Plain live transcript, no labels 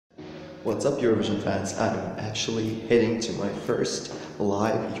What's up, Eurovision fans? I'm actually heading to my first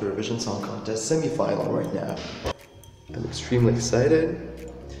live Eurovision Song Contest semi-final right now. I'm extremely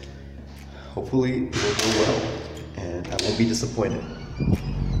excited. Hopefully it will go well and I won't be disappointed.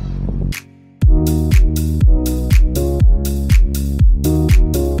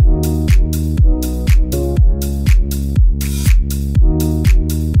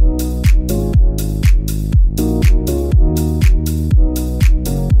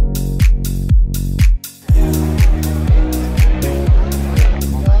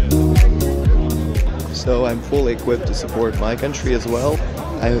 So I'm fully equipped to support my country as well.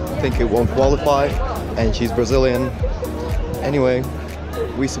 I think it won't qualify, and she's Brazilian. Anyway,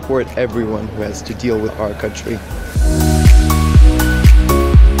 we support everyone who has to deal with our country.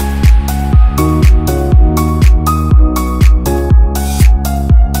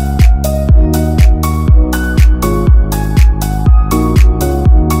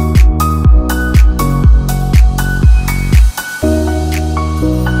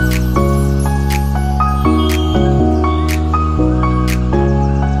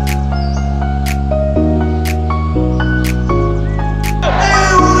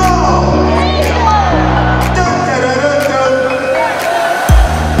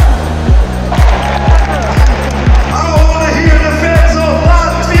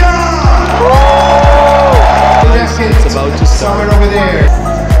 Somewhere over there.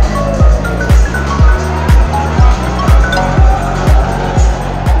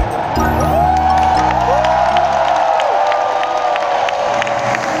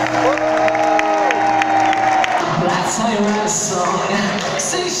 That's how you write a song.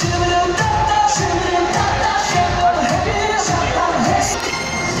 Say shimmy